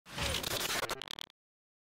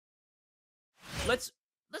let's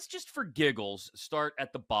just for giggles start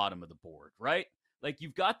at the bottom of the board, right? Like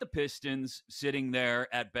you've got the Pistons sitting there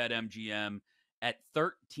at BetMGM at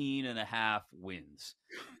 13 and a half wins.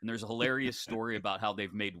 And there's a hilarious story about how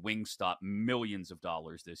they've made Wingstop millions of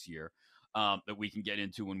dollars this year that we can get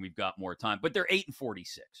into when we've got more time. But they're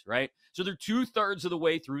 8-46, right? So they're 2/3 of the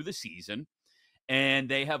way through the season, and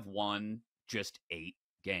they have won just 8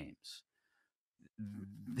 games.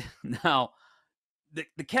 Now,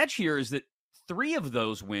 the catch here is that 3 of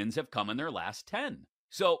those wins have come in their last 10.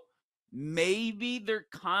 So maybe they're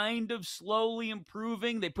kind of slowly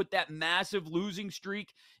improving. They put that massive losing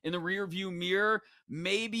streak in the rearview mirror.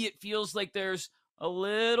 Maybe it feels like there's a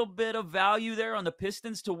little bit of value there on the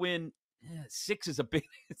Pistons to win. 6 is a big,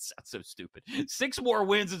 it sounds so stupid. 6 more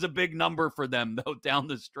wins is a big number for them, though, down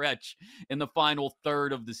the stretch in the final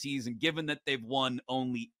third of the season, given that they've won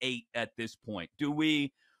only 8 at this point. Do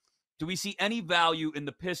we see any value in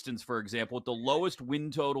the Pistons, for example, with the lowest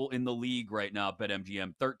win total in the league right now at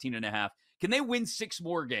BetMGM, 13 and a half? Can they win 6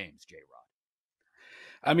 more games, J-Rod?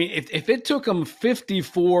 I mean, if it took them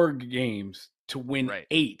 54 games to win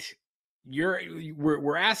 8,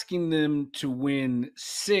 we're asking them to win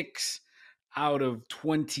 6 out of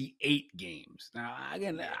 28 games. Now,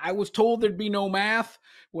 again, I was told there'd be no math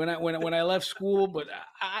when I left school, but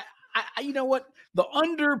I you know what? The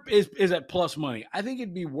under is at plus money. I think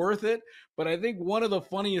it'd be worth it. But I think one of the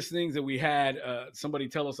funniest things that we had somebody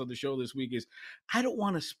tell us on the show this week is, I don't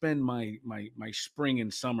want to spend my spring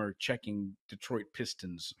and summer checking Detroit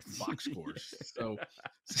Pistons box scores. So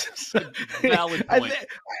valid point.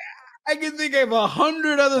 I can think of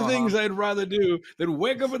 100 other things I'd rather do than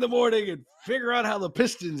wake up in the morning and figure out how the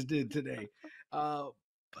Pistons did today.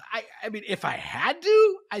 I mean, if I had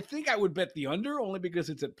to, I think I would bet the under, only because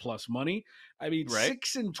it's at plus money. I mean,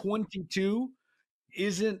 6-22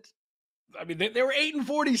 isn't. I mean, they were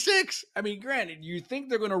 8-46. I mean, granted, you think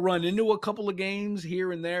they're going to run into a couple of games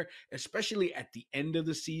here and there, especially at the end of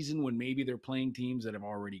the season when maybe they're playing teams that have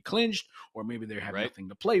already clinched, or maybe they have nothing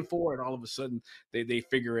to play for, and all of a sudden they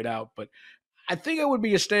figure it out. But I think it would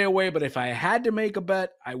be a stay away. But if I had to make a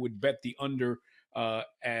bet, I would bet the under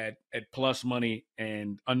at plus money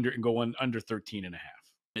and go under 13 and a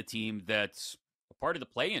half. A team that's a part of the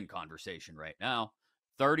play-in conversation right now,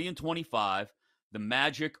 30-25. The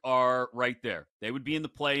Magic are right there. They would be in the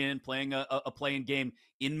play-in, playing a play-in game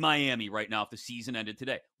in Miami right now if the season ended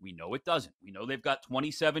today. We know it doesn't. We know they've got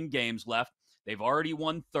 27 games left. They've already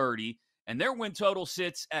won 30, and their win total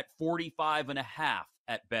sits at 45.5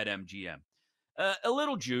 at BetMGM. A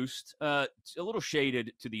little juiced, a little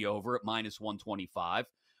shaded to the over at minus 125,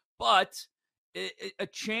 but a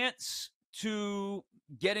chance to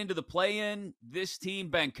get into the play-in. This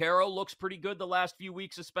team, Banchero, looks pretty good the last few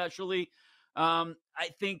weeks especially. I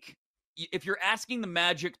think if you're asking the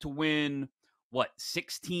Magic to win,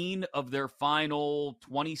 16 of their final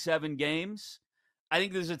 27 games, I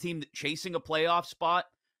think this is a team that chasing a playoff spot,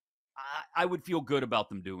 I would feel good about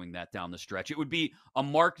them doing that down the stretch. It would be a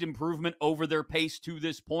marked improvement over their pace to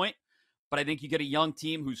this point, but I think you get a young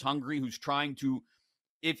team who's hungry, who's trying to,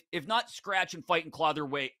 if not scratch and fight and claw their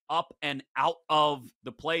way up and out of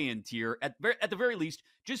the play-in tier, at the very least,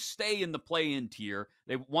 just stay in the play-in tier.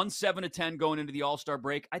 They've won 7 of 10 going into the All-Star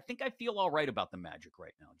break. I think I feel all right about the Magic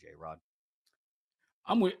right now, J-Rod.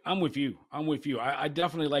 I'm with you. I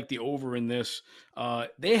definitely like the over in this.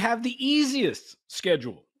 They have the easiest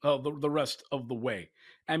schedule the rest of the way.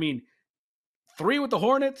 I mean, 3 with the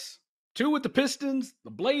Hornets, 2 with the Pistons,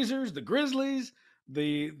 the Blazers, the Grizzlies,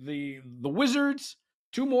 the Wizards,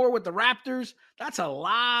 2 more with the Raptors. That's a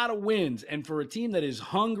lot of wins. And for a team that is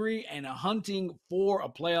hungry and hunting for a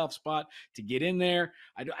playoff spot to get in there,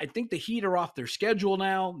 I think the Heat are off their schedule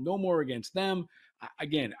now. No more against them.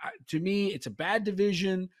 Again, to me, it's a bad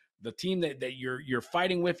division. The team that you're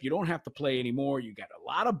fighting with, you don't have to play anymore. You got a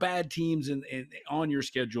lot of bad teams on your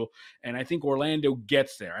schedule, and I think Orlando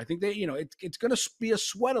gets there. I think it's going to be a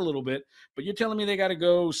sweat a little bit, but you're telling me they got to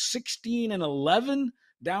go 16-11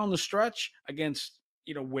 down the stretch against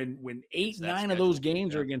when 8-9 of those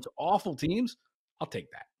games are against awful teams. I'll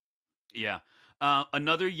take that. Yeah,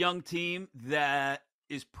 another young team that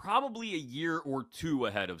is probably a year or 2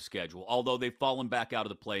 ahead of schedule, although they've fallen back out of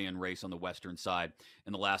the play-in race on the Western side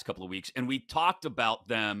in the last couple of weeks. And we talked about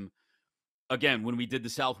them, again, when we did the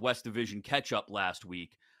Southwest Division catch-up last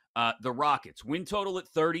week. The Rockets, win total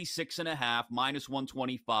at 36.5, minus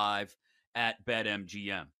 125 at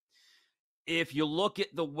BetMGM. If you look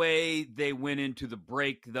at the way they went into the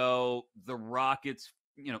break, though, the Rockets,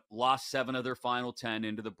 lost 7 of their final 10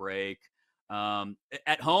 into the break.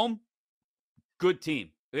 At home, good team.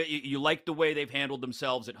 You like the way they've handled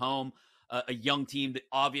themselves at home. a young team that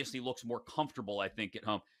obviously looks more comfortable, I think, at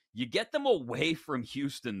home. You get them away from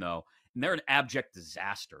Houston, though, and they're an abject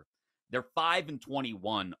disaster. They're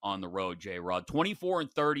 5-21 on the road, J Rod.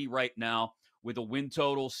 24-30 right now with a win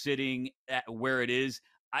total sitting at where it is.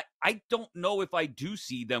 I don't know if I do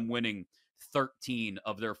see them winning 13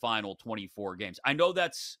 of their final 24 games. I know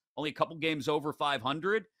that's only a couple games over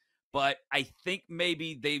 500, but I think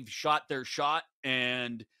maybe they've shot their shot.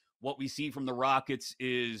 And what we see from the Rockets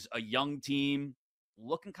is a young team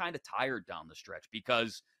looking kind of tired down the stretch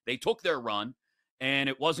because they took their run and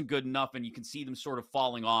it wasn't good enough. And you can see them sort of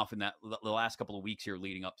falling off in the last couple of weeks here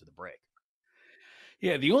leading up to the break.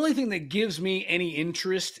 Yeah, the only thing that gives me any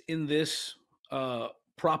interest in this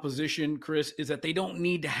proposition, Chris, is that they don't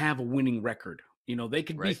need to have a winning record. You know, they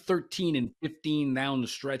could be Right? 13-15 down the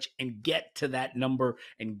stretch and get to that number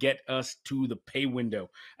and get us to the pay window.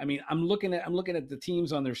 I mean, I'm looking at the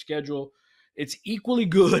teams on their schedule. It's equally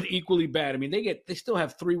good, equally bad. I mean, they still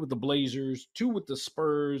have 3 with the Blazers, 2 with the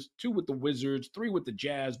Spurs, 2 with the Wizards, 3 with the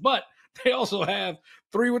Jazz, but they also have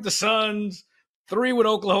 3 with the Suns, 3 with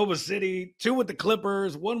Oklahoma City, 2 with the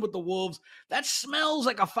Clippers, 1 with the Wolves. That smells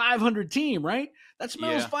like a 500 team, right? That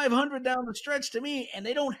smells Yeah. 500 down the stretch to me, and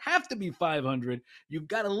they don't have to be 500. You've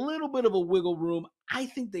got a little bit of a wiggle room. I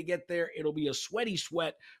think they get there. It'll be a sweaty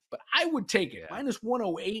sweat, but I would take it. Yeah. Minus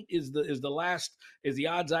 108 is the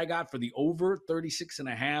odds I got for the over 36 and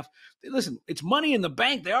a half. Listen, it's money in the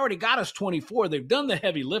bank. They already got us 24. They've done the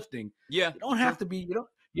heavy lifting. Yeah. You don't have to be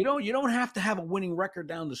you don't have to have a winning record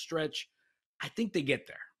down the stretch. I think they get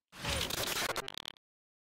there.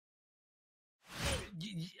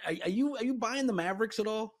 Are you buying the Mavericks at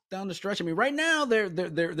all down the stretch? I mean, right now they're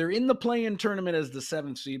in the play-in tournament as the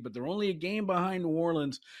 7th seed, but they're only a game behind New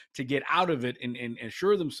Orleans to get out of it and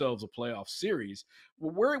assure themselves a playoff series.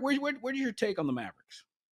 Where's your take on the Mavericks?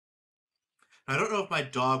 I don't know if my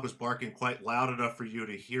dog was barking quite loud enough for you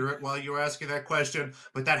to hear it while you were asking that question,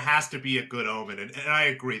 but that has to be a good omen. And I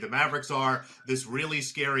agree. The Mavericks are this really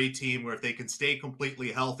scary team where if they can stay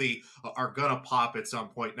completely healthy, are going to pop at some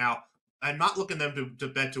point. Now, I'm not looking them to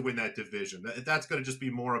bet to win that division. That's going to just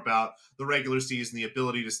be more about the regular season, the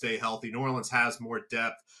ability to stay healthy. New Orleans has more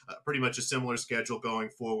depth, pretty much a similar schedule going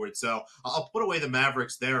forward. So I'll put away the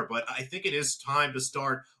Mavericks there, but I think it is time to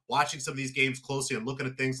start watching some of these games closely and looking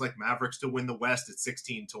at things like Mavericks to win the West at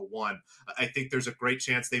 16-1. I think there's a great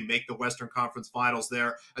chance they make the Western Conference Finals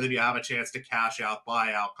there, and then you have a chance to cash out,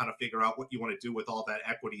 buy out, kind of figure out what you want to do with all that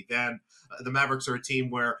equity then. The Mavericks are a team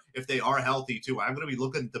where if they are healthy too, I'm going to be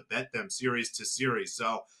looking to bet them series to series.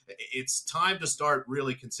 So it's time to start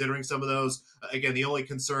really considering some of those. Again, the only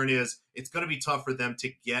concern is it's going to be tough for them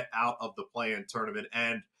to get out of the play-in tournament,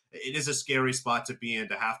 and it is a scary spot to be in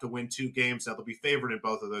to have to win 2 games. Now, they'll be favored in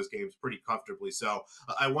both of those games pretty comfortably. So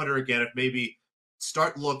I wonder again if maybe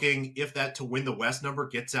start looking if that to win the West number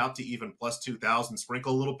gets out to even plus 2,000,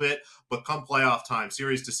 sprinkle a little bit. But come playoff time,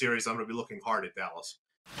 series to series, I'm going to be looking hard at Dallas.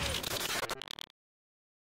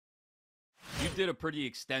 You did a pretty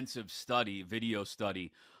extensive video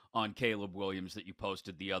study on Caleb Williams that you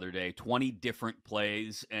posted the other day, 20 different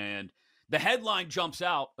plays. And the headline jumps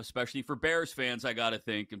out, especially for Bears fans, I got to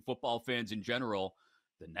think, and football fans in general.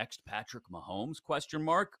 The next Patrick Mahomes, question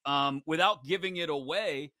mark. Without giving it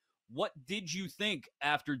away, what did you think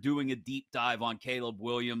after doing a deep dive on Caleb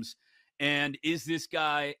Williams? And is this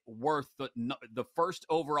guy worth the first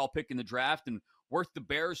overall pick in the draft and worth the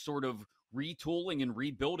Bears sort of retooling and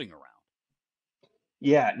rebuilding around?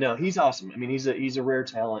 Yeah, no, he's awesome. I mean, he's a rare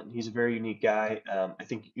talent. He's a very unique guy. I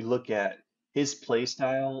think you look at his play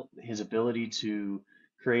style, his ability to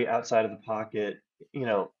create outside of the pocket. You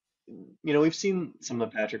know, we've seen some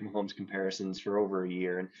of the Patrick Mahomes comparisons for over a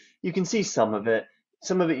year, and you can see some of it.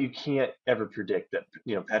 Some of it you can't ever predict that,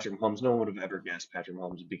 Patrick Mahomes, no one would have ever guessed Patrick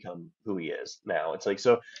Mahomes would become who he is now. It's like,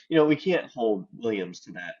 so, we can't hold Williams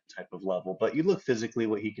to that type of level, but you look physically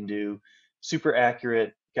what he can do, super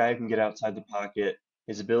accurate, guy who can get outside the pocket,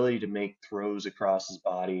 his ability to make throws across his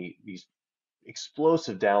body, these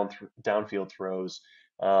explosive downfield throws.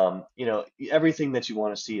 Everything that you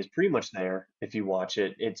want to see is pretty much there if you watch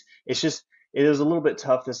it. It's just it was a little bit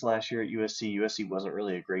tough this last year at USC. USC wasn't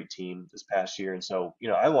really a great team this past year, and so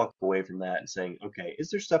I walked away from that and saying, okay, is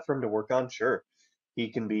there stuff for him to work on? Sure. He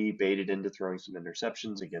can be baited into throwing some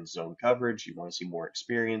interceptions against zone coverage. You want to see more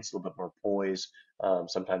experience, a little bit more poise,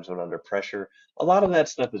 sometimes when under pressure. A lot of that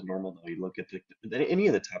stuff is normal, though. You look at any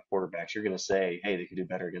of the top quarterbacks, you're going to say, hey, they could do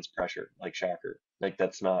better against pressure, like Shocker. Like,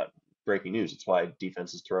 that's not breaking news. It's why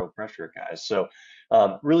defenses throw pressure at guys. So,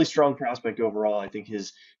 really strong prospect overall. I think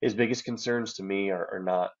his biggest concerns to me are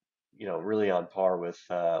not, really on par with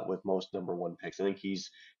most number 1 picks. I think he's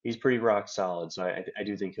pretty rock solid. So I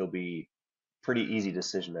do think he'll be pretty easy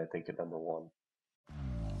decision, I think, at number one.